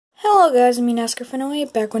Hello guys, I'm NASCAR fan away,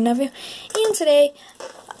 back with another video, and today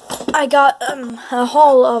I got a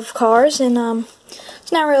haul of cars, and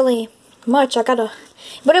it's not really much. But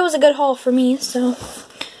it was a good haul for me, so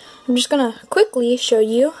I'm just gonna quickly show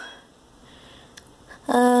you.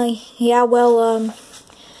 Yeah, well,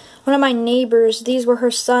 one of my neighbors, these were her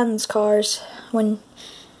son's cars.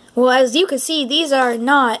 Well, as you can see, these are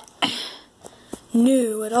not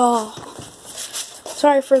new at all.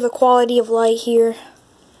 Sorry for the quality of light here.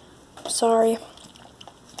 Sorry.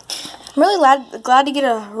 I'm really glad to get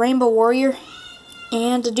a Rainbow Warrior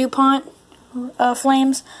and a DuPont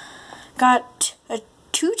Flames. Got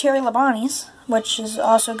two Terry Labanis, which is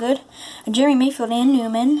also good. A Jerry Mayfield and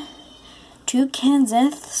Newman. Two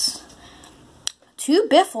Kenseths. Two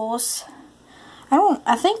Biffles.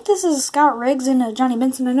 I think this is Scott Riggs and a Johnny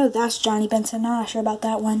Benson. I know that's Johnny Benson. I'm not sure about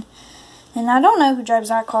that one. And I don't know who drives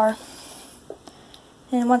that car.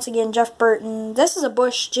 And once again, Jeff Burton. This is a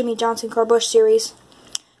Bush, Jimmy Johnson car, Bush series.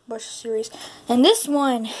 And this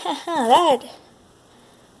one, that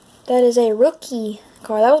is a rookie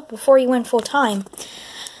car. That was before he went full time.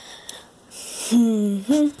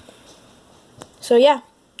 So yeah,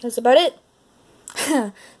 that's about it.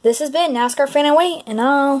 This has been NASCAR Fan Away, and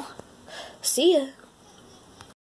I'll see ya.